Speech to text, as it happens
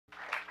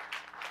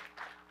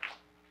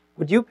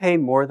Would you pay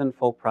more than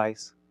full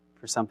price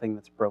for something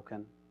that's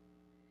broken?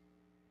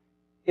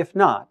 If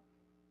not,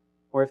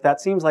 or if that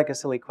seems like a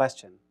silly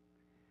question,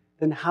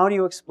 then how do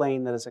you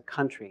explain that as a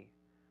country,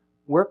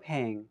 we're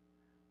paying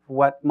for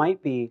what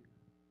might be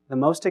the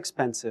most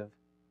expensive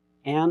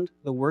and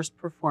the worst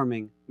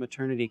performing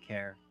maternity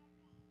care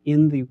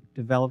in the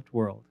developed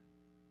world?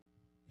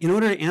 In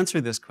order to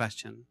answer this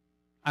question,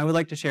 I would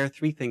like to share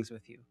 3 things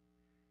with you: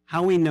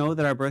 how we know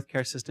that our birth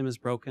care system is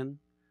broken,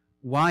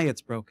 why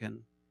it's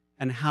broken,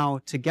 and how,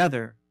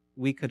 together,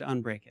 we could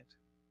unbreak it.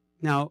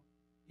 Now,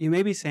 you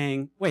may be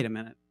saying, wait a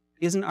minute,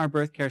 isn't our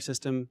birth care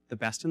system the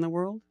best in the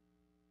world?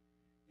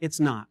 It's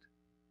not.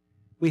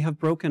 We have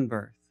broken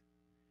birth,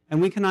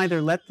 and we can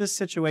either let this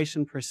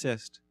situation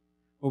persist,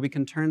 or we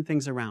can turn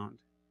things around.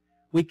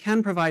 We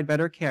can provide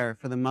better care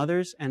for the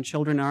mothers and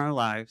children in our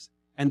lives,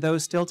 and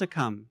those still to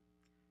come,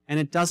 and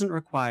it doesn't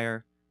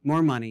require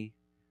more money,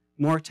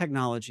 more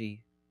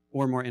technology,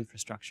 or more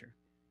infrastructure.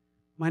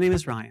 My name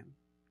is Ryan.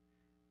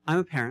 I'm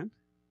a parent,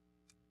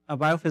 a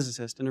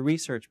biophysicist, and a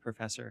research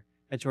professor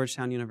at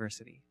Georgetown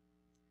University.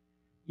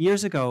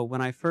 Years ago,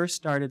 when I first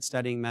started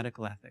studying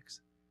medical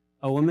ethics,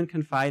 a woman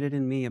confided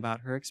in me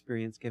about her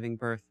experience giving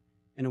birth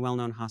in a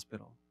well-known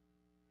hospital.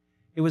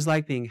 It was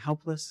like being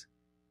helpless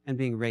and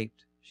being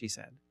raped, she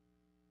said.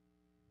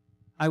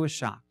 I was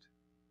shocked,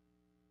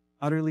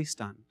 utterly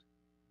stunned,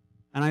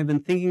 and I've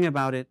been thinking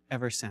about it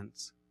ever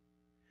since.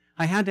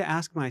 I had to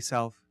ask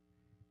myself,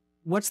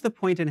 what's the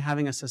point in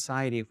having a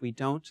society if we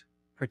don't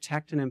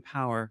protect and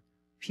empower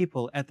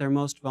people at their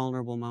most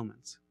vulnerable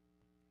moments?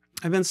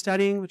 I've been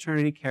studying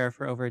maternity care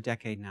for over a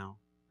decade now,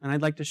 and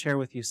I'd like to share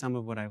with you some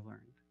of what I've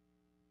learned.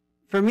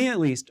 For me, at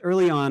least,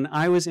 early on,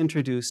 I was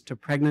introduced to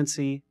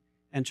pregnancy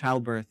and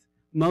childbirth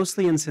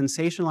mostly in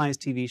sensationalized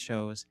TV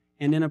shows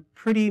and in a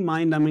pretty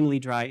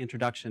mind-numbingly dry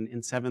introduction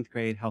in 7th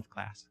grade health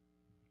class.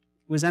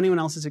 Was anyone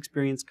else's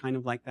experience kind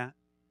of like that?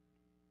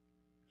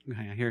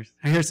 Okay,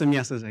 I hear some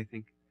yeses, I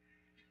think.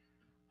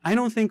 I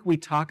don't think we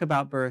talk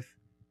about birth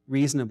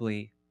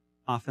reasonably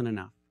often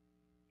enough.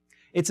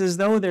 It's as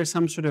though there's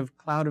some sort of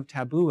cloud of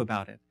taboo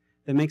about it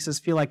that makes us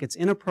feel like it's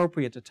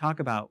inappropriate to talk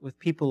about with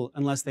people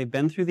unless they've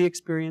been through the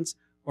experience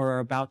or are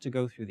about to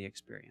go through the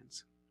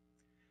experience.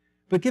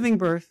 But giving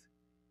birth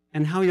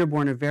and how you're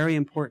born are very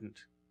important.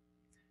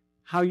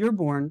 How you're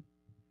born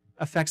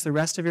affects the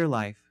rest of your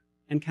life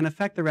and can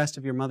affect the rest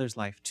of your mother's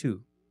life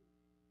too.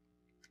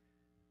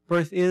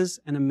 Birth is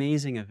an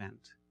amazing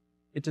event.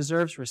 It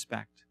deserves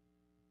respect.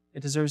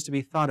 It deserves to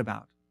be thought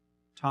about,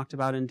 talked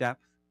about in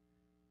depth,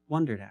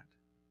 wondered at.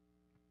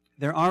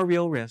 There are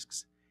real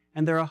risks,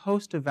 and there are a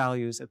host of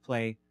values at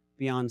play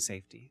beyond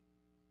safety.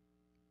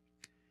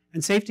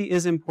 And safety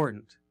is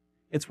important.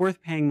 It's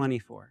worth paying money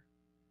for.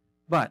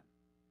 But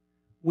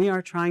we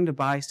are trying to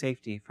buy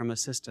safety from a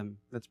system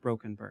that's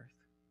broken birth.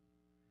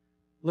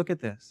 Look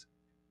at this.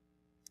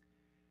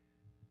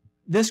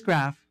 This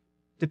graph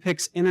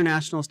depicts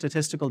international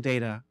statistical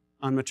data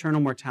on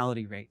maternal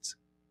mortality rates.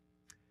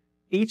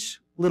 Each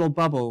little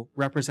bubble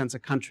represents a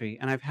country,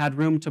 and I've had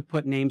room to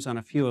put names on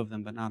a few of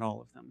them, but not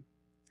all of them.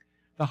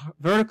 The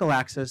vertical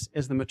axis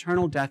is the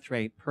maternal death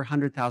rate per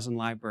 100,000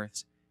 live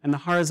births, and the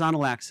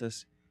horizontal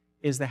axis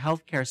is the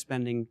healthcare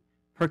spending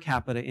per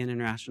capita in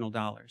international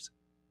dollars.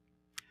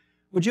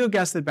 Would you have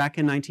guessed that back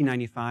in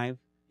 1995,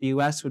 the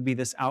US would be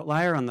this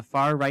outlier on the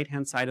far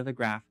right-hand side of the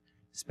graph,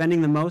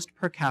 spending the most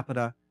per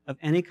capita of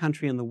any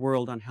country in the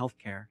world on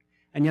healthcare,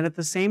 and yet at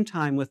the same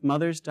time with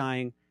mothers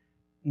dying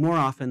more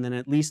often than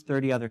at least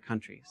 30 other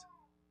countries?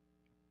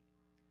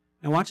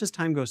 Now watch as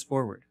time goes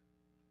forward.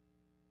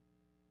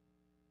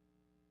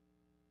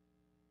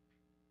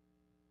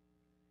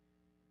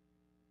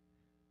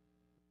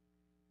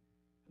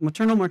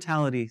 Maternal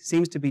mortality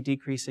seems to be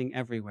decreasing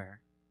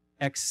everywhere,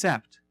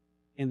 except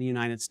in the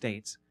United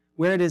States,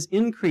 where it has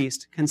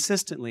increased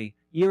consistently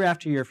year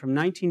after year from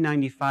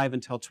 1995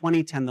 until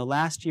 2010, the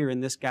last year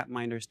in this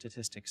Gapminder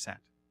statistic set.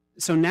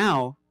 So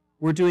now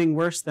we're doing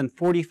worse than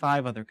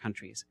 45 other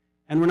countries,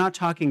 and we're not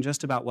talking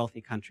just about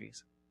wealthy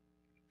countries.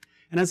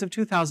 And as of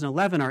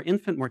 2011, our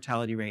infant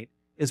mortality rate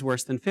is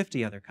worse than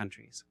 50 other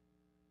countries.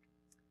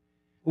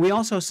 We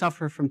also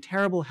suffer from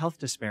terrible health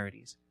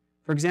disparities.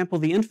 For example,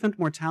 the infant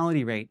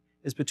mortality rate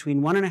is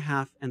between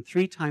 1.5 and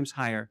 3 times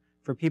higher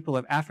for people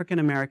of African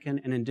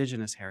American and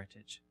indigenous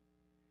heritage.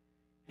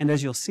 And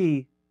as you'll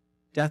see,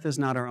 death is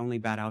not our only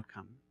bad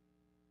outcome.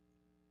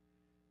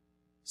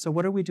 So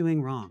what are we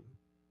doing wrong?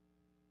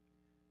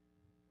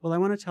 Well, I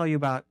want to tell you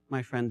about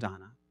my friend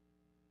Donna.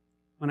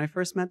 When I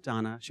first met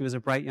Donna, she was a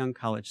bright young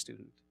college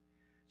student.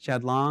 She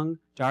had long,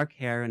 dark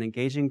hair and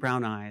engaging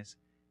brown eyes,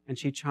 and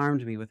she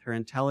charmed me with her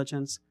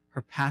intelligence,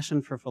 her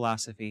passion for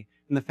philosophy,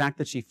 and the fact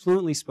that she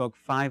fluently spoke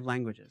 5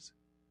 languages.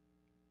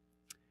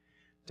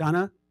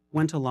 Donna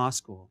went to law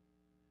school.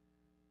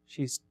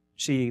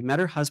 She met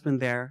her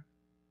husband there.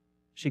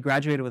 She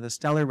graduated with a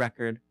stellar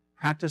record,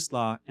 practiced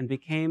law, and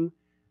became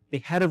the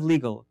head of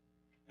legal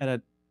at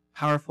a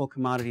powerful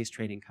commodities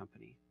trading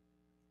company.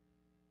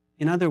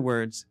 In other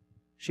words,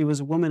 she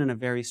was a woman in a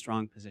very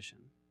strong position.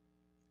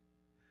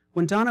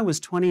 When Donna was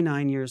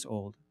 29 years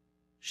old,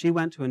 she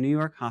went to a New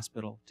York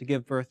hospital to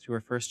give birth to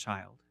her first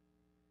child.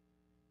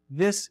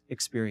 This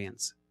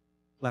experience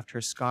left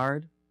her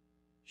scarred,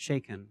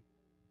 shaken,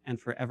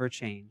 and forever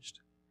changed.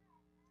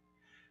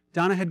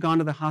 Donna had gone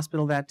to the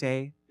hospital that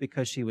day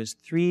because she was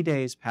 3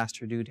 days past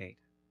her due date,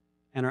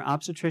 and her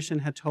obstetrician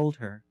had told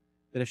her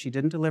that if she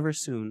didn't deliver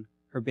soon,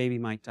 her baby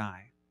might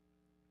die.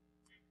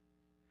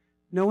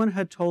 No one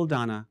had told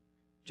Donna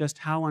just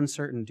how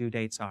uncertain due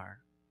dates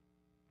are.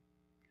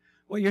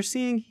 What you're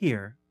seeing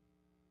here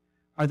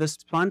are the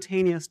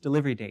spontaneous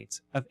delivery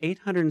dates of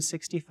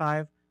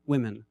 865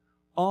 women,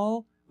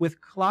 all with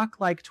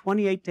clock-like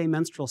 28-day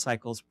menstrual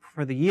cycles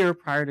for the year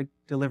prior to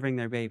delivering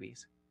their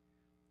babies.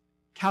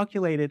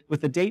 Calculated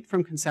with the date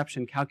from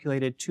conception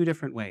calculated 2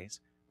 different ways,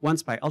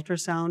 once by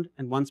ultrasound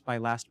and once by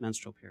last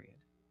menstrual period.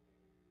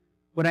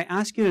 What I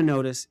ask you to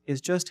notice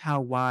is just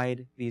how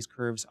wide these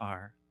curves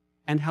are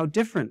and how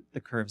different the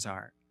curves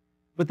are,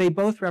 but they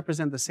both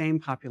represent the same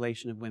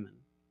population of women.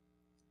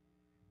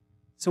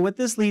 So what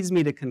this leads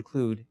me to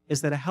conclude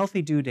is that a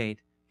healthy due date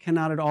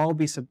cannot at all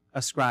be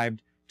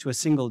ascribed to a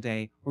single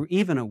day or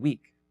even a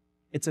week.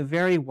 It's a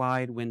very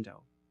wide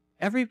window.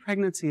 Every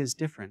pregnancy is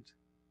different.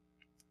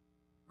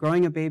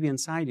 Growing a baby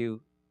inside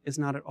you is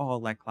not at all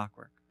like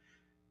clockwork.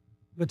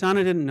 But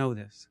Donna didn't know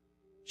this.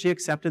 She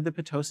accepted the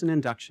Pitocin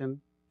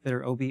induction that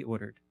her OB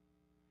ordered.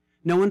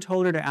 No one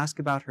told her to ask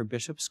about her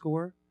Bishop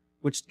score,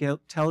 which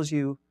tells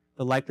you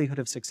the likelihood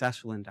of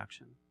successful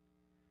induction.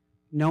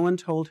 No one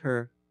told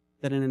her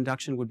that an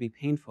induction would be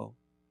painful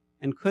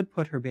and could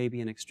put her baby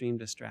in extreme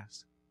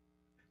distress.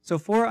 So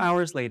 4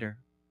 hours later,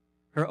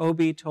 her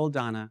OB told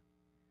Donna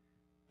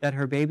that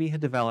her baby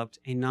had developed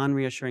a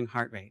non-reassuring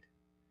heart rate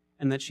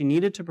and that she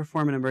needed to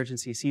perform an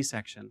emergency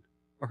C-section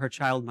or her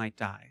child might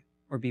die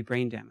or be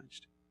brain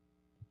damaged.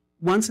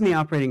 Once in the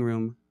operating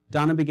room,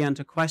 Donna began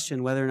to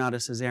question whether or not a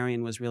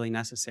cesarean was really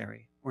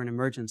necessary or an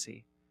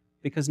emergency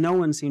because no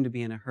one seemed to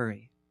be in a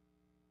hurry.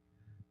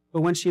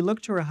 But when she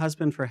looked to her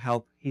husband for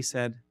help, he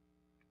said,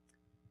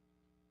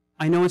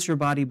 "I know it's your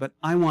body, but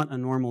I want a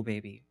normal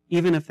baby,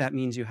 even if that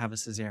means you have a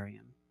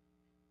cesarean."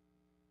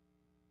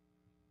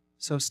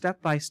 So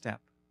step by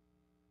step,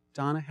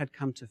 Donna had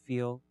come to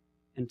feel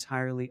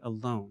entirely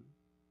alone.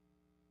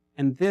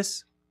 And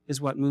this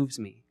is what moves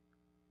me.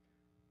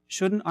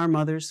 Shouldn't our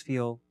mothers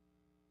feel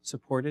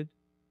supported,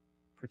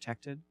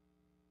 protected,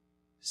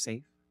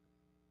 safe?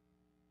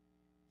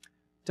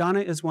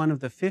 Donna is one of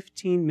the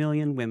 15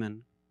 million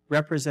women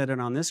represented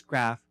on this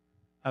graph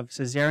of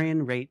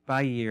cesarean rate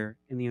by year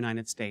in the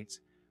United States,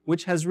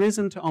 which has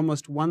risen to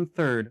almost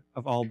 1/3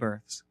 of all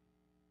births.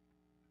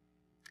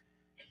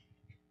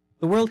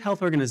 The World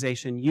Health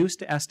Organization used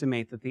to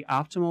estimate that the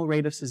optimal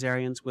rate of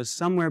cesareans was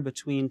somewhere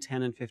between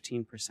 10 and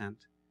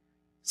 15%.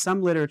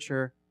 Some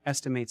literature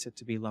estimates it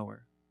to be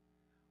lower.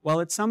 While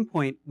at some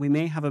point we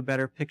may have a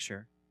better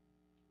picture,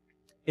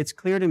 it's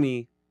clear to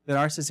me that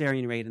our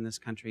cesarean rate in this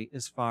country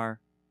is far,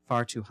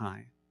 far too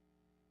high.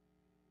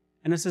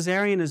 And a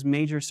cesarean is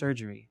major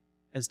surgery,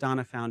 as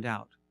Donna found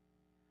out.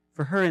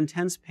 For her,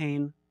 intense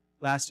pain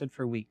lasted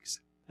for weeks,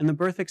 and the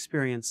birth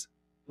experience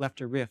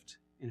left a rift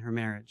in her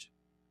marriage.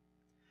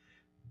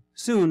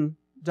 Soon,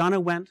 Donna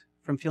went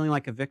from feeling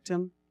like a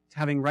victim to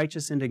having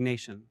righteous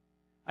indignation,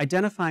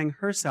 identifying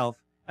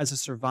herself as a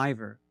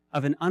survivor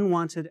of an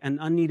unwanted and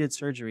unneeded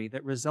surgery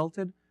that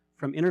resulted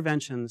from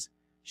interventions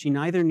she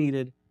neither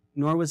needed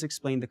nor was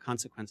explained the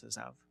consequences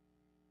of.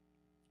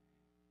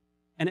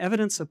 And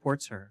evidence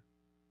supports her.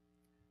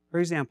 For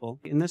example,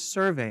 in this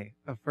survey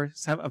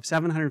of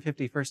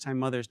 750 first-time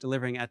mothers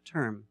delivering at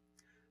term,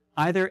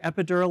 either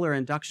epidural or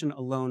induction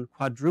alone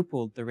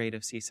quadrupled the rate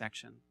of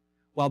C-section,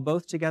 while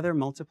both together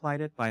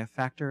multiplied it by a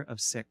factor of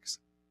 6.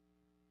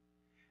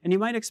 And you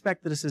might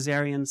expect that a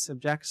cesarean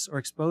subjects or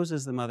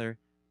exposes the mother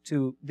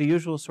to the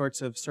usual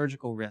sorts of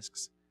surgical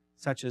risks,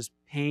 such as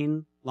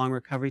pain, long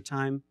recovery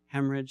time,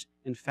 hemorrhage,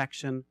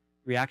 infection,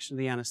 reaction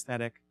to the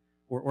anesthetic,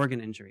 or organ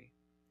injury.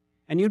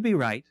 And you'd be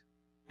right.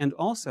 And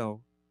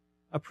also,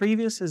 a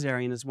previous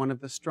cesarean is one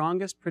of the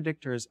strongest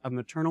predictors of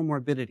maternal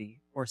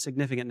morbidity or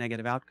significant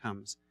negative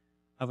outcomes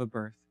of a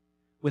birth,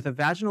 with a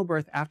vaginal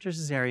birth after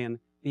cesarean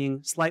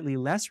being slightly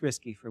less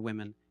risky for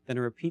women than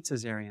a repeat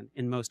cesarean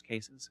in most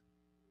cases.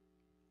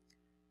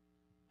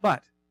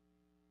 But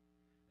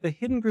the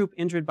hidden group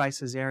injured by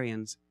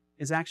cesareans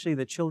is actually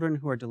the children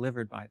who are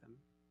delivered by them.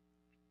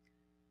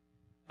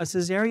 A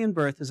cesarean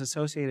birth is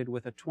associated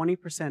with a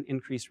 20%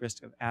 increased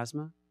risk of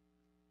asthma,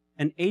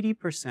 an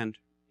 80%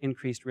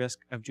 increased risk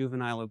of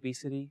juvenile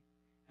obesity,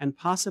 and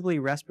possibly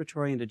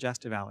respiratory and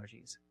digestive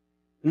allergies.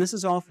 And this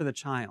is all for the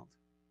child,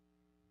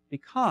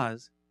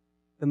 because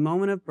the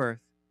moment of birth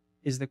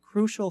is the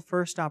crucial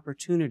first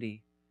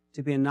opportunity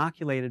to be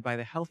inoculated by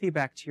the healthy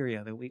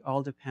bacteria that we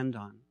all depend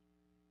on.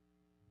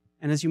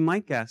 And as you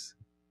might guess,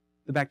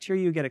 the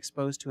bacteria you get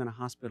exposed to in a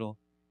hospital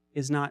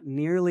is not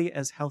nearly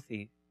as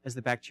healthy as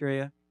the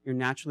bacteria you're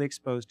naturally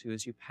exposed to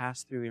as you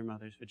pass through your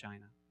mother's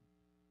vagina.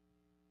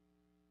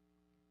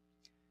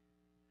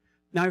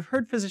 Now, I've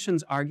heard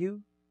physicians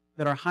argue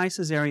that our high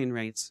cesarean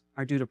rates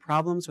are due to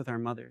problems with our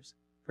mothers.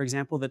 For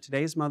example, that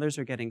today's mothers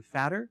are getting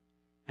fatter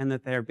and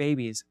that their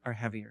babies are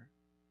heavier.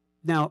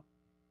 Now,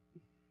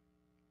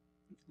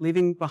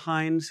 leaving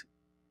behind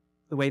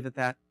the way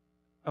that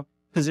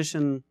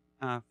position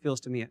feels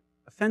to me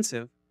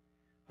offensive,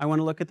 I want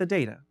to look at the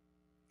data.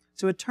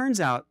 So it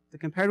turns out that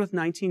compared with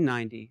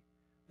 1990,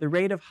 the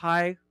rate of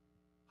high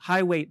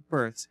weight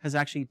births has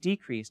actually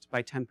decreased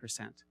by 10%,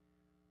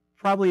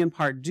 probably in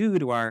part due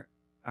to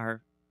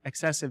our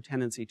excessive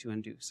tendency to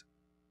induce.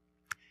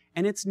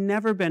 And it's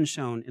never been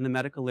shown in the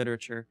medical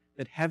literature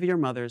that heavier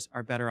mothers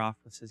are better off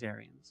with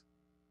cesareans.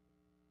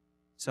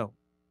 So,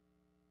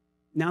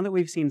 now that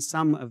we've seen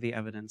some of the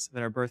evidence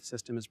that our birth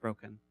system is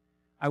broken,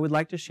 I would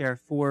like to share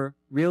 4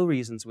 real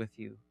reasons with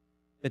you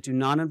that do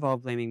not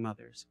involve blaming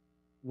mothers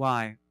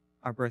why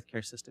our birth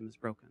care system is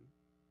broken.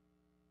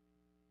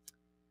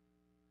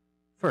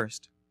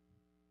 First,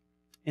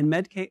 in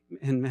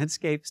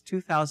Medscape's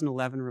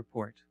 2011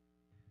 report,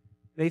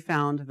 they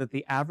found that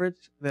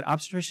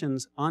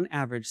obstetricians on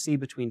average see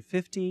between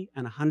 50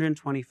 and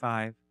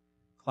 125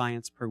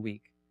 clients per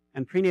week,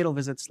 and prenatal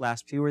visits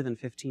last fewer than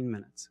 15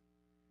 minutes.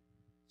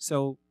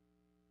 So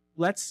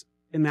let's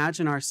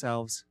imagine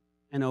ourselves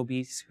an OB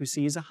who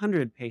sees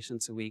 100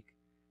 patients a week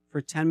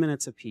for 10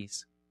 minutes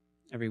apiece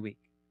every week.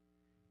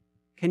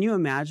 Can you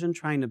imagine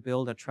trying to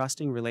build a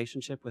trusting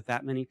relationship with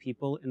that many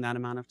people in that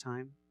amount of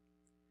time?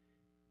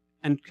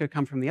 And to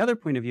come from the other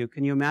point of view,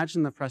 can you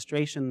imagine the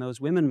frustration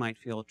those women might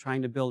feel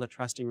trying to build a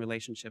trusting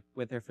relationship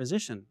with their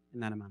physician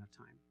in that amount of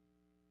time?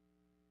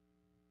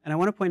 And I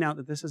want to point out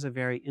that this is a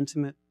very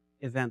intimate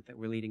event that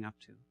we're leading up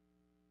to.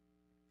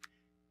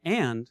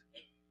 And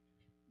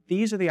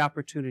these are the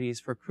opportunities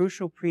for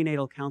crucial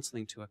prenatal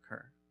counseling to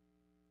occur.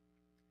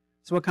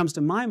 So what comes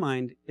to my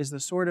mind is the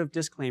sort of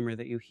disclaimer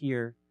that you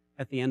hear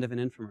at the end of an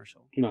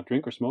infomercial. Do not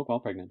drink or smoke while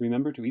pregnant.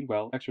 Remember to eat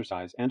well,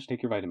 exercise, and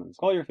take your vitamins.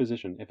 Call your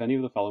physician if any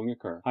of the following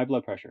occur: high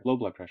blood pressure, low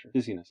blood pressure,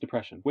 dizziness,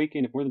 depression, weight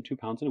gain of more than 2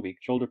 pounds in a week,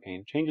 shoulder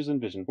pain, changes in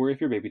vision, or if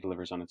your baby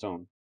delivers on its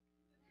own.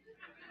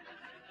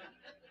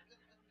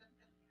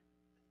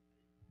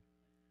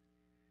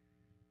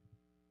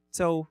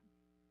 So,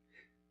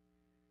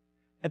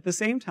 at the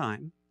same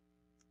time,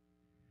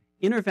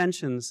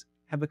 interventions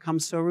have become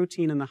so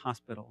routine in the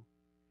hospital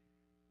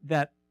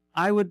that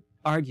I would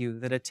argue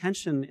that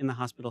attention in the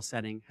hospital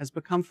setting has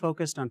become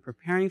focused on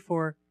preparing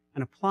for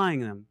and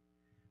applying them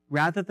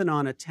rather than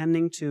on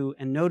attending to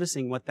and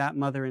noticing what that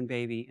mother and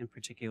baby in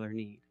particular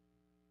need.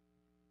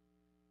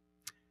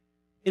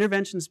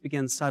 Interventions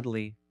begin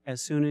subtly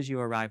as soon as you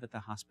arrive at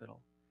the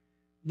hospital.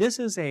 This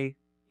is an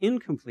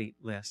incomplete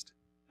list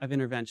of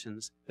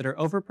interventions that are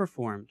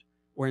overperformed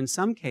or in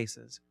some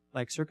cases,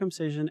 like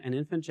circumcision and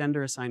infant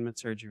gender assignment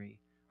surgery,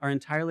 are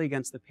entirely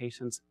against the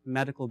patient's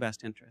medical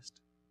best interest.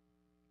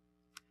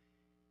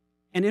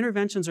 And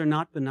interventions are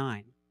not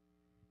benign.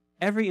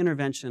 Every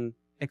intervention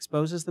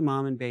exposes the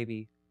mom and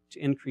baby to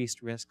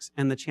increased risks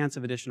and the chance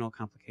of additional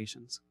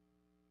complications.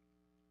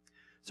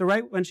 So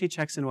right when she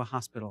checks into a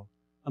hospital,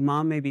 a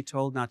mom may be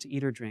told not to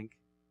eat or drink,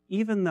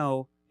 even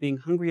though being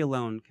hungry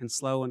alone can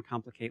slow and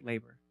complicate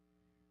labor.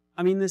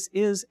 I mean, this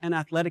is an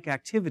athletic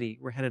activity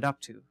we're headed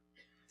up to.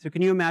 So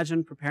can you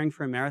imagine preparing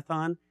for a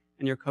marathon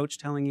and your coach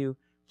telling you,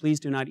 please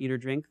do not eat or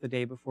drink the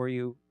day before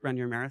you run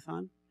your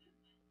marathon?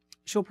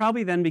 She'll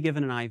probably then be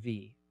given an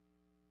IV,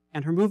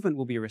 and her movement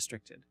will be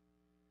restricted,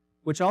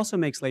 which also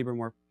makes labor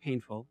more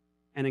painful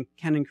and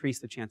can increase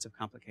the chance of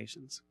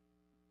complications.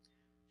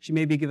 She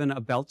may be given a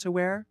belt to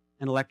wear,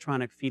 an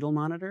electronic fetal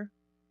monitor,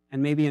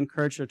 and may be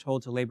encouraged or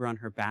told to labor on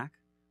her back,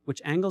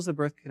 which angles the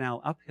birth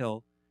canal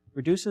uphill,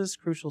 reduces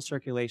crucial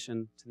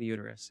circulation to the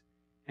uterus,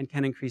 and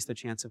can increase the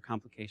chance of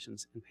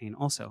complications and pain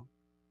also.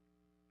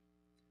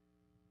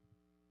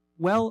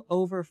 Well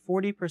over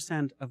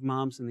 40% of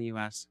moms in the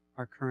US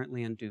are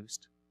currently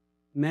induced,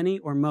 many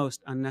or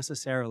most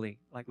unnecessarily,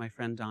 like my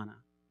friend Donna,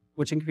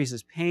 which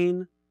increases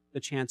pain, the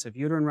chance of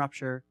uterine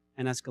rupture,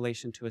 and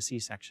escalation to a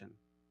C-section.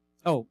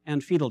 Oh,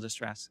 and fetal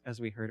distress, as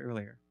we heard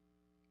earlier.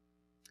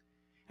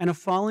 And a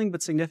falling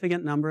but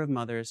significant number of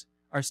mothers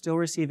are still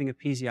receiving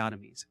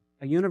episiotomies,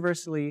 a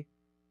universally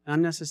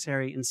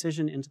unnecessary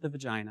incision into the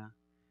vagina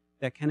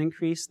that can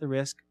increase the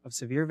risk of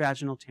severe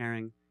vaginal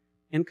tearing,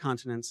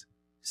 incontinence,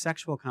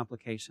 sexual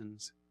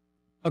complications.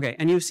 Okay,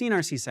 and you've seen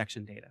our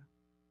C-section data.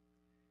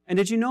 And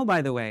did you know,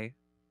 by the way,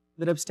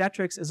 that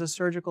obstetrics is a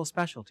surgical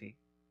specialty?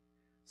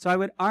 So I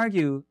would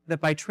argue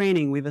that by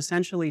training, we've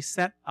essentially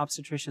set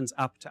obstetricians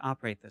up to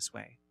operate this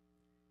way.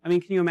 I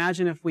mean, can you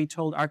imagine if we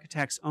told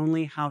architects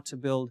only how to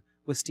build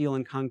with steel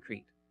and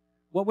concrete?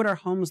 What would our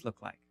homes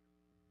look like?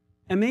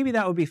 And maybe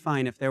that would be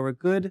fine if there were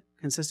good,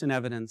 consistent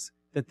evidence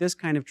that this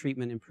kind of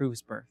treatment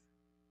improves birth.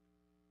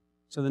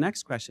 So the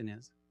next question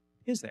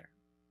is there?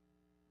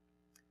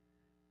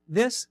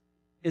 This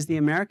is the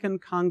American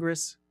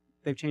Congress,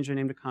 they've changed their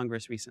name to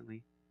Congress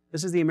recently.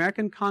 This is the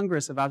American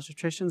Congress of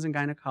Obstetricians and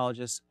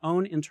Gynecologists'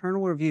 own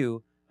internal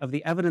review of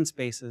the evidence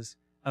basis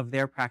of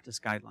their practice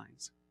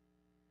guidelines.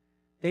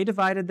 They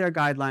divided their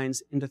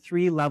guidelines into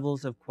 3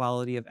 levels of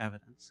quality of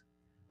evidence.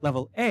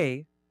 Level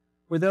A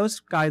were those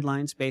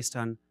guidelines based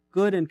on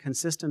good and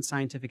consistent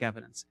scientific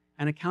evidence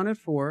and accounted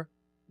for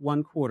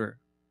 1/4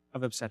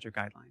 of obstetric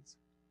guidelines.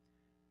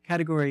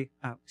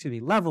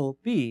 Level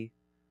B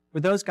were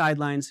those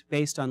guidelines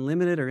based on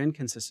limited or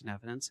inconsistent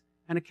evidence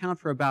and account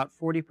for about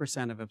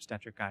 40% of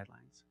obstetric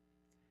guidelines.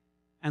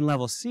 And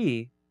level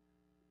C,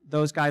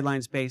 those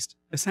guidelines based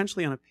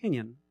essentially on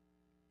opinion,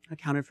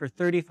 accounted for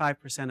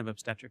 35% of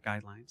obstetric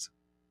guidelines.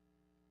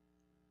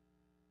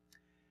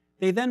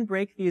 They then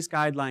break these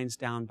guidelines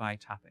down by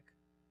topic.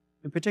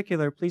 In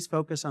particular, please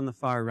focus on the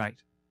far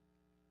right.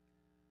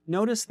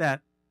 Notice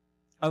that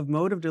of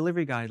mode of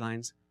delivery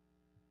guidelines,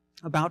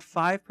 about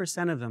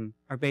 5% of them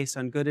are based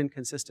on good and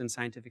consistent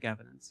scientific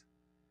evidence.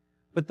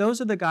 But those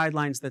are the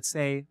guidelines that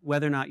say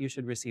whether or not you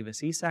should receive a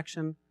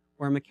C-section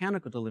or a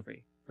mechanical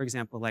delivery, for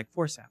example, like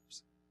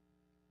forceps.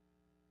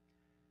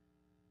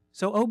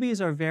 So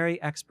OBs are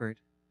very expert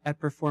at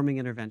performing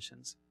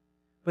interventions,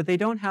 but they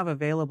don't have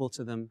available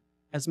to them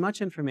as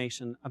much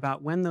information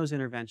about when those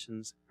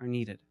interventions are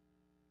needed.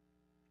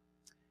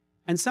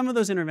 And some of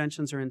those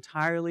interventions are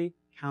entirely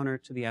counter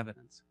to the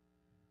evidence.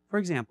 For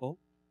example,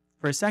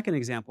 for a second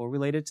example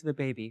related to the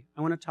baby,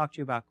 I want to talk to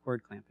you about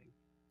cord clamping.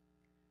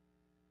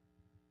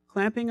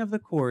 Clamping of the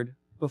cord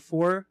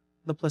before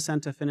the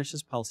placenta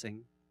finishes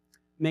pulsing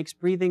makes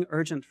breathing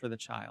urgent for the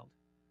child,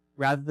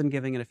 rather than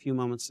giving it a few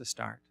moments to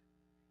start.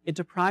 It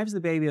deprives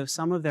the baby of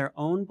some of their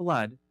own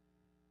blood.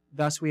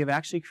 Thus, we have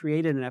actually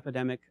created an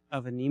epidemic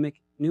of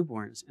anemic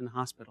newborns in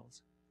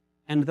hospitals.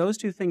 And those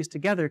two things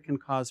together can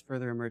cause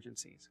further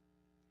emergencies.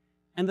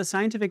 And the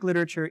scientific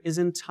literature is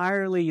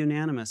entirely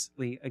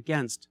unanimously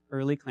against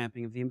early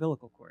clamping of the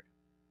umbilical cord.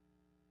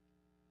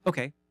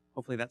 Okay,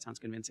 hopefully that sounds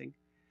convincing.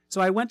 So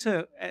I went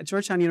to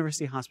Georgetown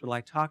University Hospital.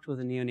 I talked with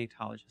a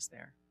neonatologist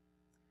there.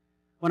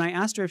 When I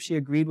asked her if she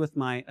agreed with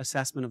my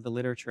assessment of the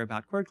literature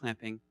about cord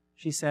clamping,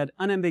 she said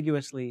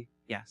unambiguously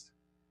yes.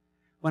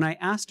 When I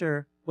asked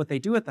her what they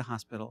do at the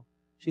hospital,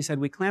 she said,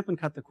 we clamp and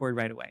cut the cord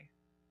right away.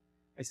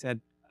 I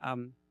said,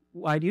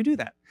 why do you do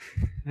that?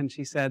 And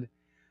she said,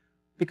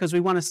 because we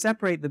want to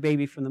separate the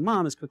baby from the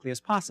mom as quickly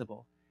as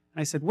possible.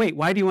 And I said, wait,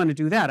 why do you want to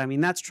do that? I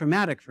mean, that's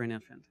traumatic for an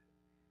infant.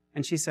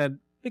 And she said,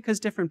 because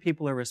different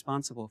people are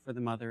responsible for the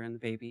mother and the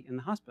baby in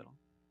the hospital.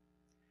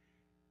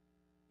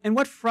 And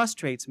what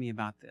frustrates me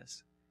about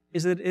this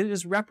is that it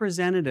is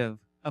representative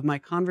of my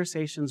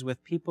conversations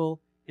with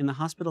people in the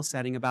hospital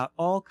setting about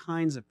all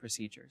kinds of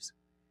procedures.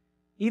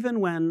 Even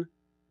when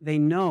they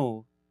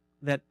know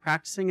that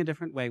practicing a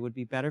different way would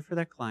be better for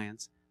their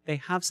clients, they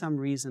have some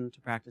reason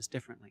to practice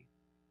differently.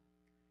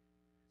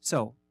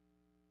 So,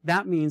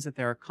 that means that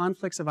there are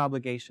conflicts of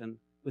obligation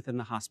within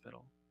the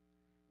hospital,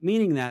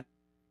 meaning that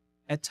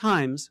at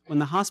times, when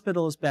the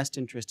hospital's best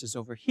interest is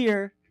over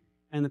here,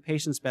 and the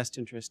patient's best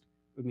interest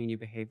would mean you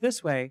behave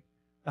this way,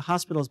 the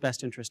hospital's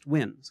best interest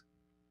wins.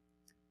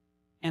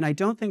 And I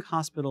don't think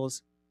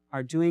hospitals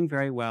are doing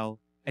very well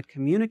at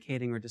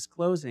communicating or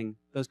disclosing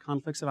those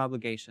conflicts of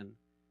obligation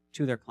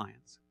to their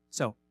clients.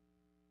 So,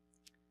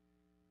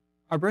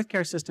 our birth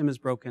care system is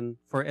broken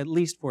for at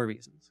least 4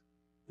 reasons.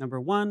 Number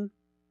 1,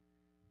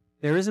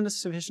 there isn't a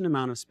sufficient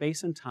amount of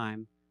space and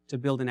time to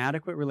build an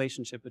adequate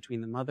relationship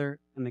between the mother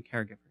and the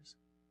caregivers.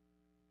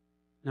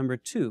 Number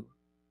 2,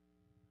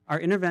 our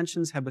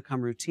interventions have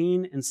become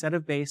routine instead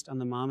of based on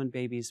the mom and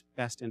baby's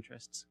best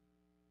interests.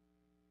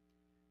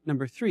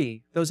 Number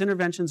 3, those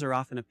interventions are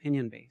often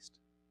opinion-based.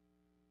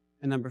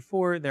 And number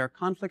 4, there are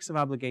conflicts of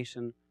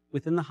obligation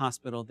within the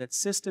hospital that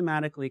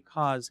systematically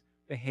cause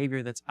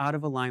behavior that's out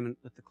of alignment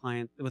with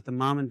the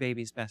mom and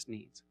baby's best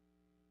needs.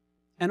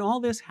 And all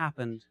this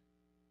happened,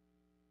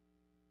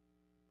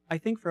 I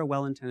think, for a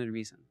well-intended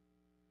reason.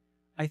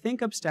 I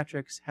think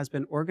obstetrics has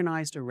been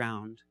organized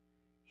around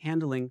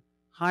handling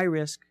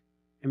high-risk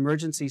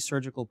emergency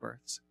surgical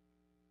births.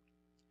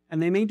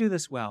 And they may do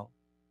this well,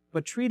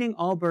 but treating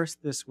all births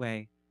this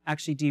way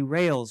actually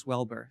derails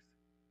well birth,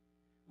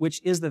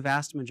 which is the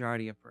vast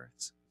majority of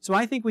births. So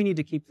I think we need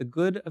to keep the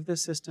good of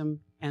this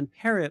system and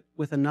pair it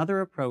with another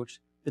approach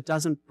that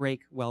doesn't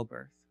break well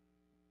birth.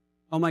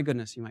 Oh my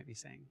goodness, you might be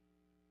saying.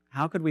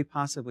 How could we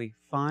possibly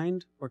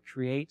find or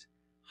create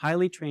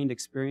highly trained,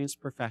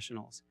 experienced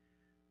professionals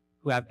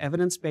who have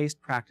evidence-based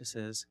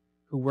practices,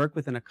 who work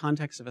within a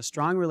context of a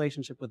strong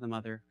relationship with the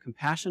mother,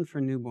 compassion for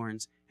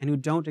newborns, and who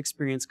don't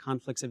experience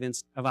conflicts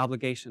of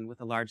obligation with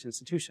a large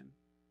institution?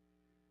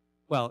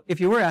 Well, if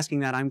you were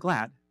asking that, I'm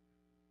glad,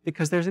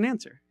 because there's an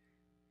answer.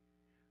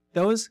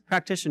 Those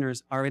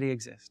practitioners already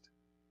exist.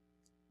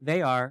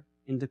 They are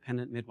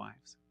independent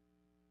midwives.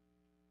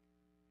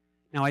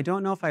 Now, I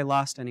don't know if I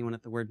lost anyone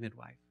at the word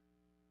midwife,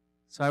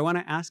 so I want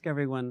to ask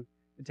everyone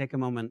to take a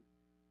moment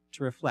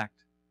to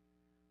reflect.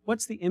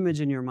 What's the image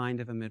in your mind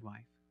of a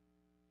midwife?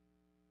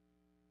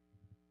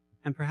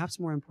 And perhaps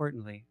more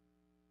importantly,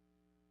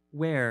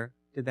 where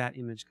did that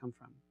image come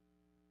from?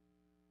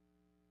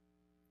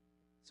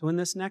 So in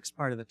this next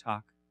part of the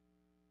talk,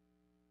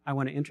 I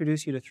want to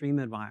introduce you to 3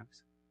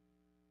 midwives.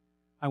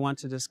 I want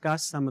to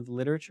discuss some of the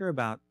literature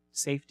about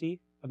safety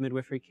of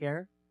midwifery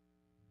care.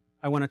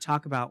 I want to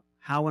talk about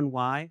how and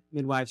why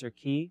midwives are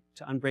key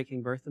to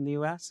unbreaking birth in the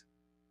U.S.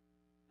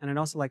 And I'd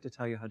also like to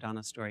tell you how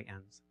Donna's story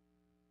ends.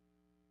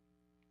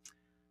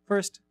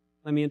 First,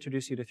 let me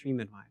introduce you to 3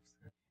 midwives.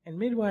 And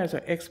midwives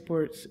are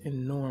experts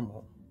in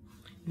normal.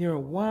 There are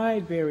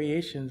wide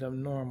variations of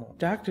normal.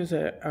 Doctors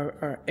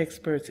are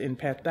experts in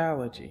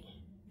pathology.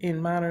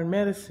 In modern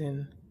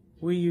medicine,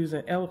 we use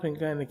an elephant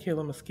gun to kill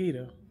a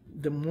mosquito.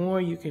 The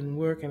more you can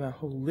work in a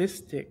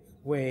holistic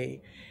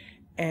way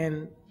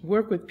and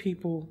work with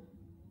people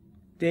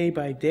day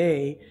by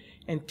day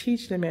and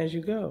teach them as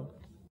you go.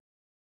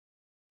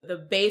 The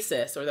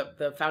basis or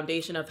the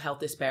foundation of health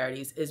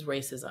disparities is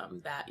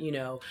racism, that,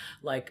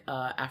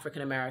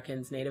 African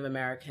Americans, Native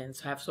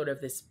Americans have sort of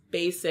this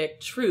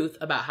basic truth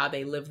about how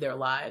they live their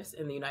lives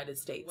in the United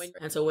States.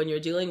 And so when you're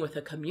dealing with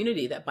a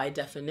communities that by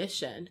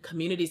definition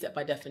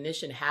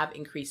have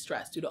increased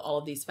stress due to all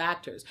of these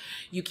factors,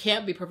 you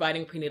can't be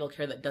providing prenatal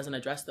care that doesn't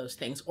address those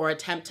things or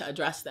attempt to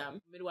address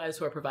them. Midwives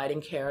who are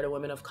providing care to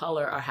women of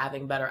color are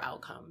having better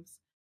outcomes.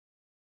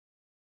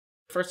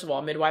 First of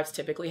all, midwives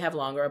typically have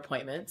longer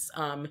appointments.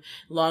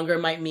 Longer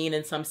might mean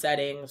in some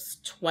settings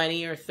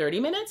 20 or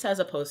 30 minutes as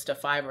opposed to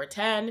 5 or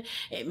 10.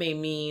 It may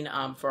mean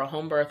for a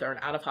home birth or an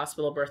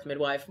out-of-hospital birth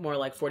midwife, more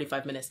like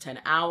 45 minutes to an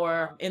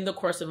hour. In the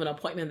course of an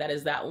appointment that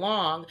is that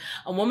long,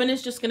 a woman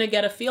is just going to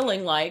get a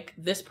feeling like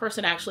this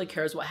person actually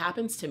cares what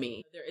happens to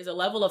me. There is a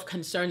level of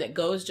concern that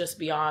goes just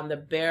beyond the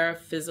bare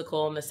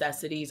physical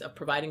necessities of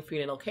providing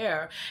prenatal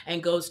care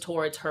and goes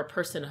towards her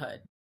personhood.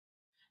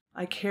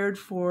 I cared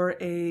for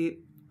a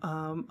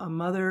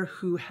mother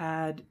who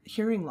had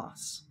hearing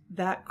loss.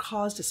 That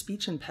caused a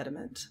speech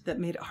impediment that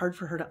made it hard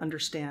for her to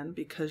understand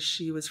because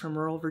she was from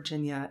rural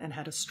Virginia and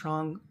had a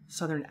strong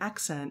Southern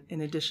accent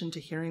in addition to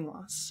hearing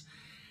loss.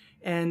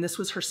 And this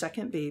was her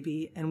second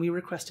baby, and we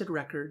requested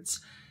records.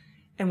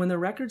 And when the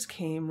records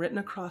came, written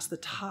across the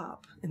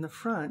top in the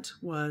front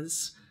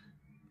was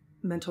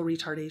mental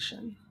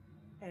retardation.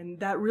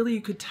 And that really,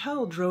 you could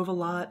tell, drove a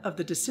lot of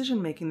the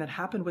decision-making that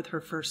happened with her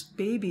first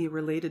baby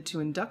related to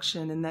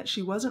induction, and that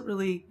she wasn't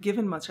really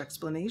given much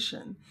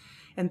explanation.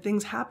 And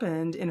things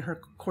happened in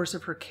her course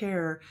of her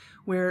care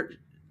where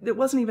it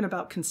wasn't even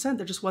about consent,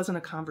 there just wasn't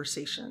a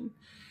conversation.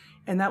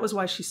 And that was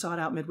why she sought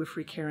out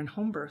midwifery care and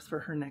home birth for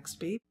her next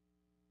baby.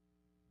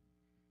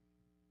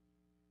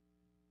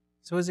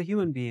 So as a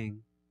human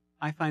being,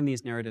 I find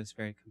these narratives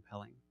very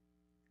compelling.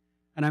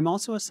 And I'm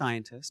also a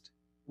scientist,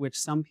 which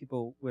some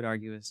people would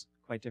argue is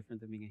quite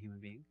different than being a human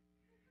being.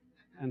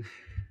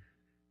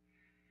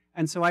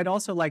 And so I'd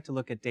also like to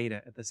look at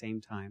data at the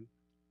same time.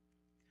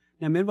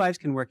 Now, midwives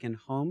can work in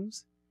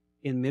homes,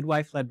 in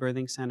midwife-led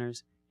birthing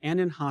centers, and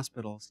in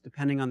hospitals,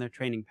 depending on their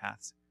training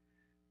paths.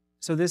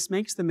 So this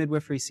makes the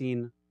midwifery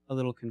scene a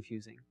little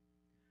confusing.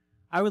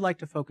 I would like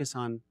to focus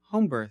on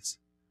home births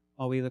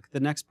while we look at the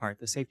next part,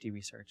 the safety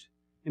research,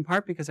 in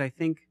part because I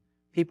think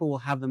people will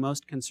have the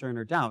most concern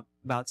or doubt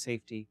about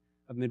safety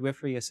of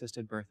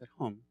midwifery-assisted birth at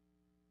home.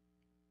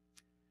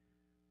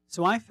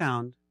 So I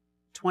found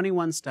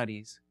 21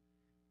 studies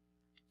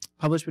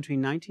published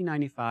between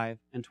 1995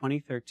 and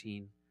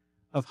 2013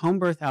 of home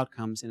birth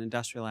outcomes in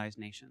industrialized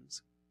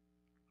nations.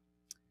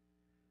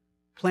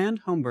 Planned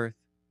home birth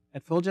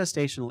at full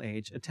gestational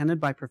age, attended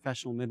by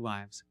professional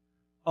midwives,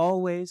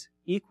 always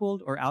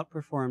equaled or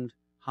outperformed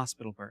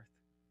hospital birth.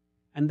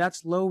 And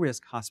that's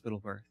low-risk hospital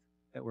birth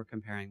that we're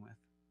comparing with.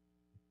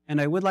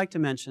 And I would like to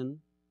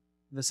mention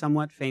the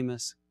somewhat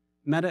famous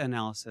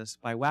meta-analysis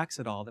by Wax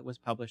et al. That was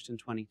published in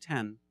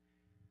 2010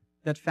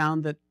 that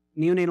found that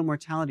neonatal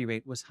mortality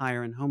rate was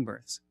higher in home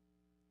births.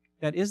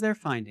 That is their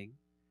finding.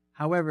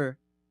 However,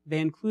 they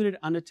included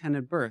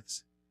unattended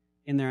births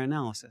in their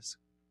analysis.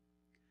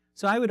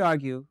 So I would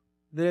argue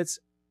that it's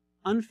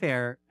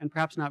unfair and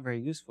perhaps not very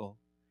useful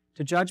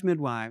to judge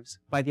midwives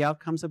by the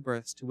outcomes of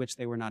births to which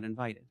they were not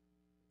invited.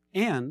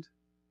 And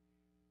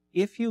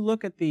if you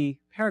look at the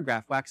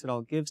paragraph Wax et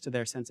al. Gives to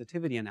their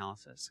sensitivity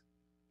analysis,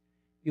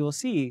 you will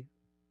see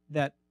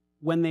that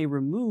when they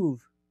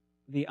remove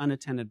the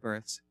unattended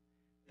births,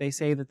 they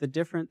say that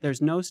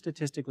there's no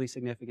statistically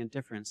significant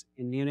difference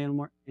in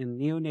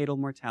neonatal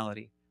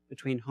mortality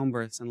between home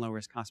births and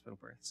low-risk hospital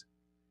births,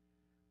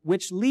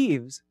 which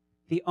leaves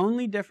the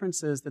only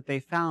differences that they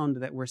found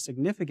that were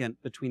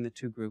significant between the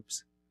two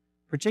groups,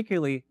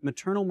 particularly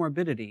maternal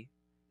morbidity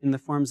in the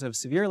forms of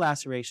severe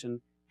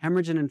laceration,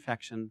 hemorrhage, and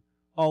infection,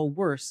 all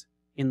worse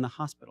in the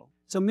hospital.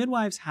 So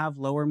midwives have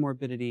lower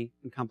morbidity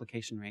and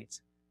complication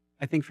rates,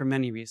 I think for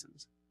many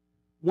reasons.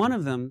 One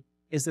of them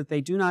is that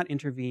they do not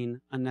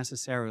intervene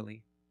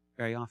unnecessarily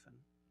very often.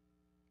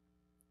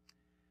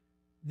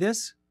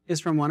 This is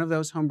from one of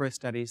those home birth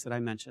studies that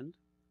I mentioned.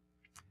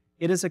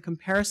 It is a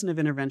comparison of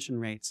intervention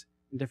rates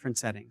in different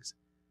settings.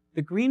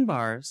 The green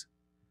bars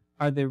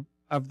are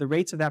of the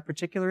rates of that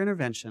particular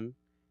intervention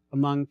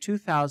among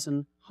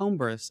 2,000 home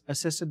births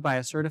assisted by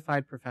a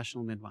certified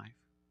professional midwife.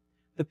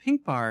 The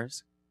pink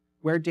bars,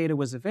 where data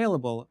was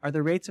available, are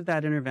the rates of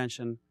that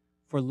intervention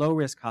for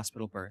low-risk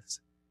hospital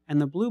births. And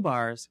the blue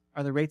bars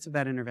are the rates of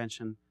that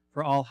intervention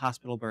for all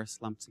hospital births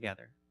lumped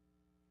together.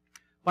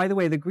 By the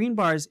way, the green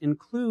bars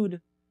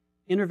include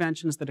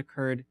interventions that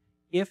occurred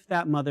if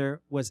that mother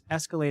was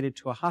escalated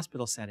to a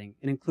hospital setting.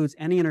 It includes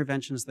any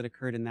interventions that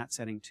occurred in that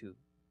setting too.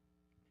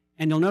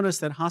 And you'll notice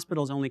that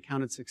hospitals only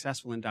counted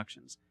successful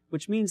inductions,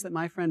 which means that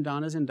my friend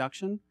Donna's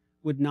induction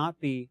would not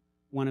be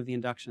one of the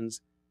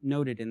inductions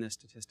noted in this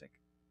statistic.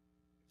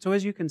 So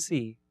as you can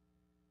see,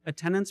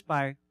 attendance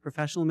by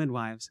professional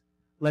midwives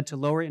led to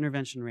lower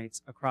intervention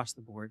rates across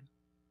the board.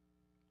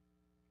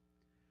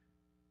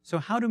 So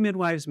how do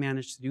midwives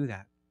manage to do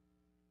that?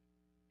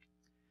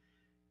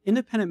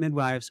 Independent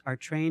midwives are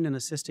trained in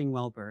assisting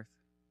well birth,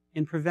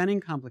 in preventing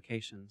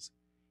complications,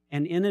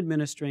 and in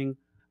administering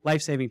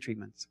life-saving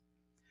treatments.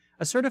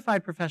 A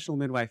certified professional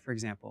midwife, for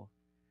example,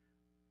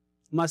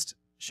 must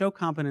show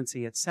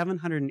competency at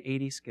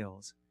 780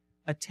 skills,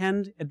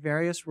 attend at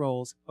various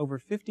roles over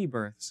 50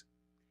 births,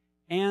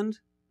 and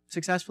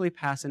successfully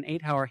pass an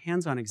 8-hour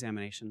hands-on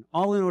examination,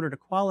 all in order to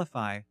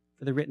qualify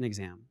for the written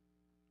exam.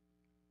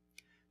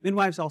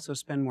 Midwives also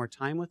spend more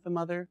time with the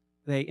mother,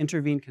 they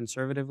intervene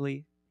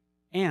conservatively,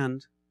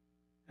 and,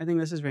 I think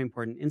this is very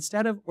important,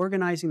 instead of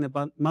organizing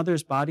the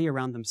mother's body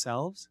around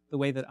themselves, the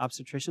way that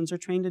obstetricians are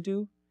trained to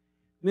do,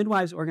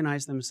 midwives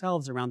organize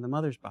themselves around the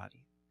mother's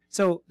body.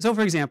 So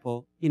for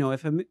example,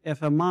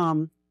 if a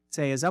mom,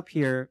 say, is up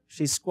here,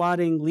 she's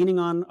squatting, leaning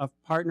on a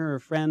partner or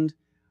friend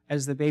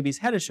as the baby's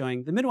head is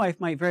showing, the midwife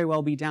might very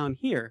well be down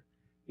here,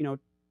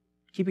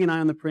 keeping an eye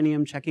on the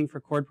perineum, checking for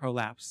cord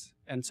prolapse,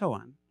 and so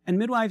on. And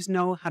midwives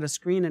know how to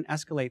screen and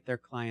escalate their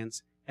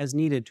clients as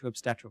needed to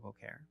obstetrical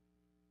care.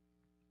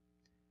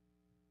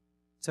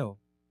 So,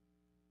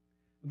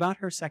 about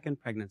her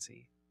second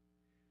pregnancy,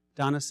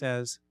 Donna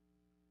says,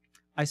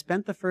 I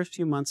spent the first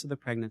few months of the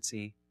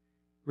pregnancy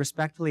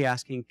respectfully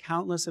asking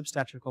countless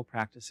obstetrical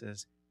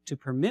practices to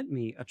permit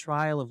me a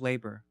trial of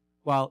labor,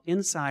 while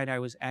inside I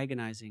was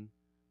agonizing,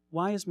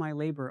 why is my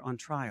labor on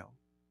trial?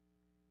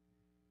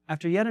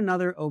 After yet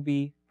another OB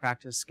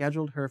practice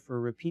scheduled her for a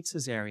repeat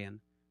cesarean,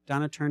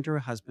 Donna turned to her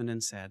husband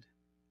and said,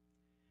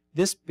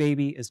 this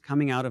baby is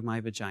coming out of my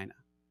vagina.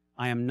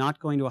 I am not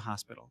going to a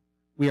hospital.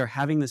 We are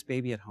having this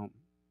baby at home.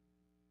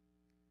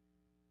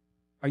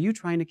 Are you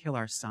trying to kill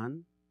our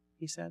son?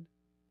 He said.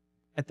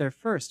 At their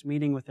first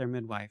meeting with their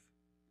midwife,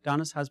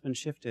 Donna's husband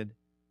shifted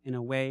in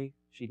a way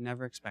she'd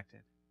never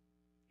expected.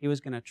 He was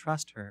going to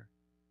trust her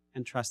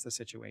and trust the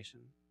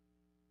situation.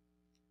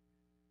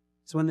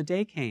 So when the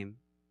day came,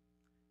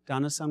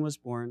 Donna's son was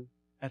born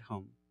at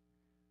home,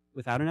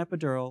 without an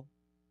epidural,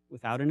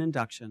 without an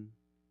induction,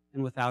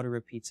 and without a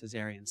repeat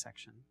cesarean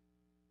section.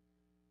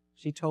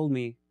 She told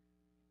me,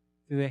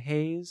 through a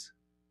haze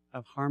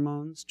of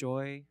hormones,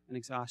 joy, and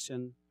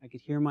exhaustion, I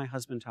could hear my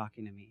husband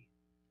talking to me.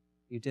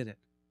 You did it.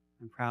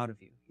 I'm proud of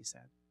you, he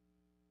said.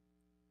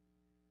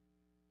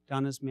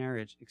 Donna's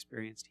marriage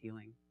experienced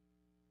healing.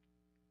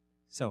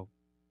 So,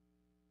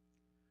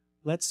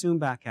 let's zoom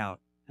back out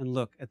and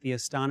look at the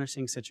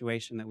astonishing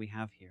situation that we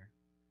have here.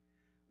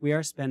 We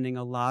are spending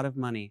a lot of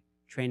money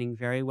training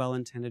very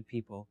well-intended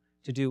people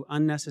to do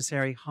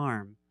unnecessary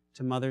harm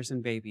to mothers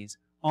and babies,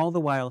 all the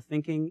while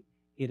thinking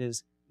it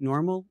is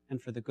normal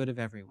and for the good of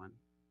everyone.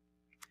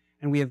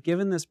 And we have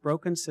given this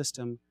broken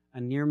system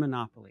a near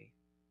monopoly.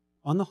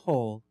 On the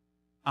whole,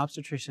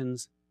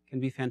 obstetricians can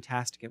be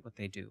fantastic at what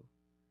they do,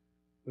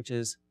 which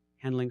is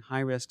handling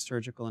high-risk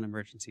surgical and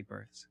emergency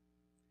births.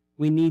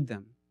 We need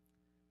them,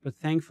 but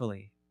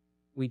thankfully,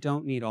 we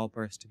don't need all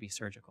births to be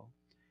surgical.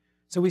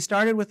 So we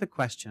started with the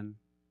question,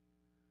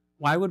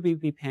 why would we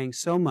be paying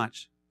so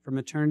much for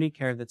maternity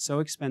care that's so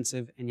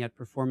expensive and yet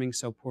performing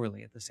so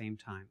poorly at the same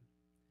time?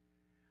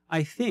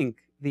 I think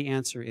the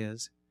answer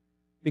is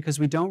because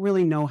we don't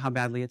really know how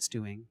badly it's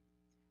doing,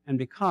 and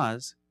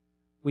because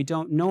we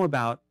don't know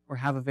about or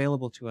have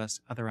available to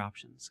us other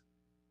options.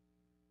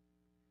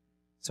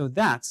 So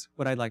that's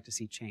what I'd like to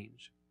see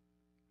change.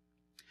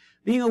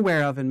 Being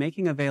aware of and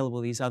making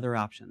available these other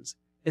options,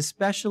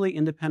 especially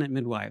independent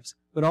midwives,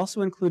 but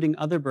also including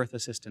other birth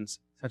assistants,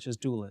 such as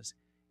doulas,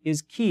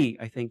 is key,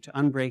 I think, to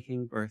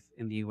unbreaking birth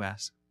in the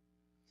U.S.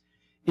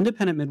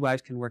 Independent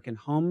midwives can work in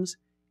homes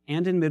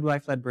and in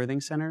midwife-led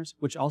birthing centers,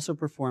 which also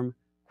perform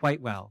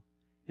quite well.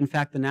 In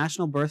fact, the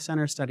National Birth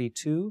Center Study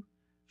 2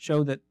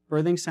 showed that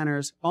birthing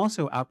centers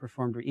also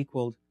outperformed or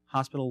equaled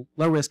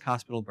low-risk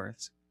hospital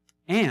births,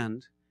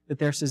 and that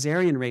their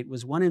cesarean rate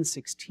was 1 in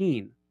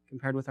 16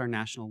 compared with our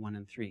national 1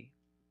 in 3.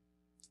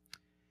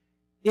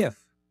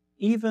 If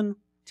even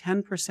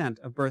 10%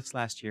 of births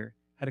last year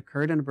had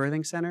occurred in a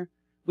birthing center,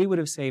 we would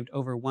have saved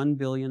over $1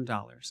 billion.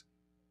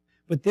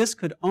 But this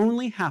could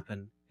only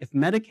happen if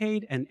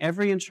Medicaid and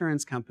every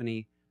insurance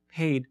company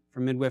paid for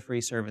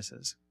midwifery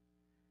services.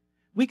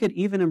 We could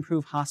even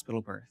improve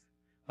hospital birth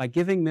by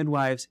giving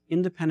midwives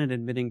independent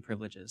admitting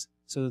privileges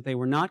so that they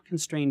were not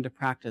constrained to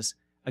practice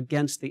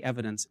against the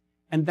evidence,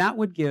 and that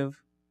would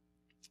give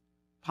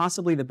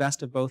possibly the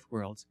best of both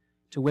worlds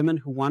to women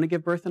who want to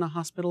give birth in a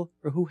hospital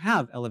or who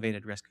have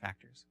elevated risk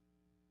factors.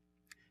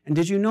 And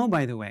did you know,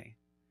 by the way,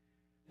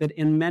 that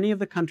in many of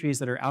the countries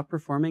that are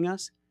outperforming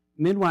us,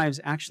 midwives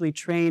actually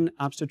train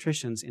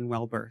obstetricians in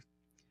well birth?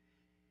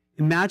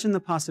 Imagine the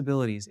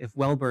possibilities if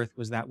well birth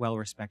was that well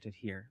respected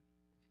here.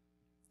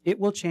 It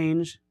will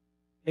change,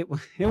 it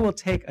will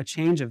take a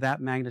change of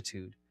that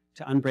magnitude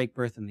to unbreak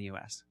birth in the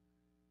U.S.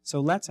 So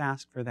let's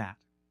ask for that.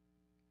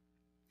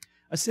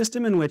 A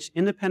system in which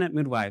independent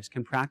midwives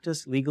can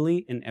practice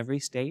legally in every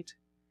state,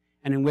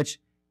 and in which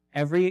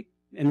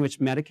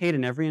Medicaid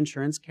and every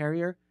insurance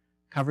carrier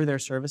cover their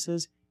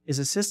services, is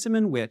a system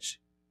in which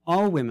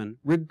all women,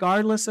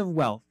 regardless of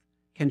wealth,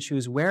 can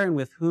choose where and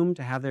with whom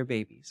to have their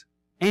babies.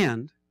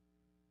 And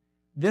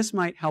this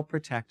might help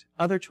protect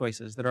other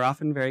choices that are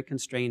often very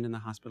constrained in the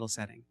hospital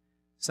setting,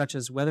 such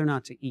as whether or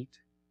not to eat,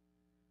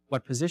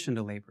 what position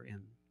to labor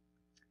in,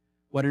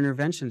 what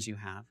interventions you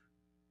have,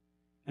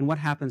 and what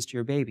happens to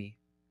your baby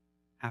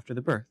after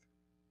the birth.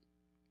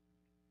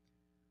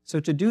 So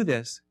to do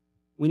this,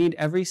 we need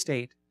every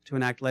state to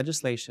enact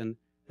legislation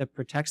that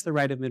protects the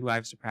right of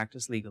midwives to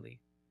practice legally.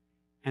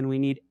 And we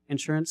need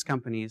insurance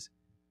companies,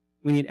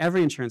 we need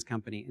every insurance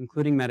company,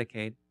 including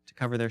Medicaid, to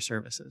cover their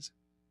services.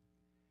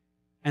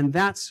 And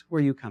that's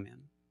where you come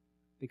in,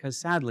 because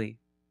sadly,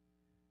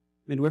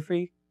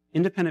 midwifery,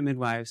 independent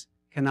midwives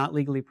cannot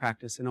legally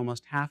practice in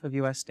almost half of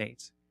U.S.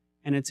 states,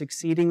 and it's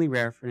exceedingly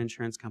rare for an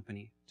insurance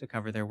company to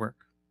cover their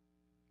work.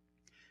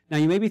 Now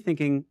you may be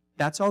thinking,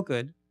 that's all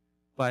good,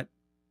 but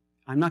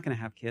I'm not going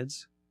to have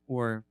kids,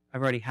 or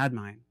I've already had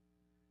mine.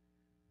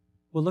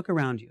 Well, look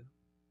around you.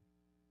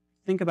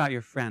 Think about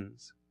your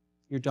friends,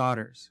 your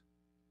daughters,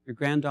 your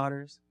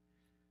granddaughters.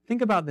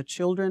 Think about the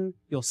children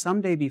you'll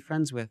someday be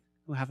friends with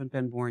who haven't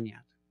been born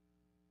yet.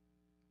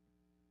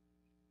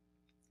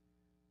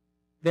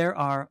 There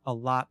are a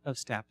lot of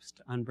steps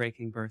to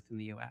unbreaking birth in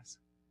the U.S.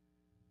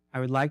 I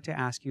would like to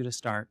ask you to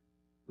start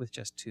with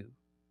just 2.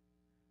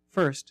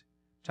 First,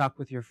 talk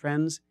with your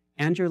friends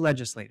and your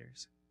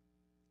legislators.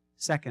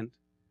 Second,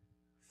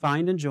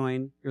 find and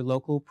join your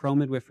local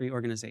pro-midwifery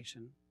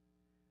organization.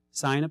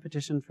 Sign a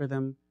petition for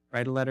them,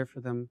 write a letter for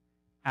them,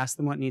 ask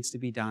them what needs to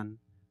be done.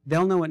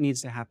 They'll know what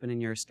needs to happen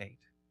in your state.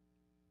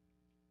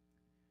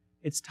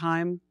 It's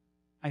time,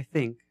 I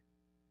think,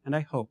 and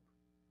I hope,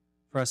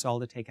 for us all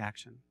to take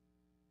action.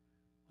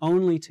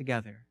 Only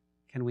together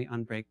can we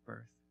unbreak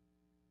birth.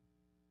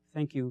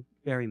 Thank you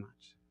very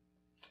much.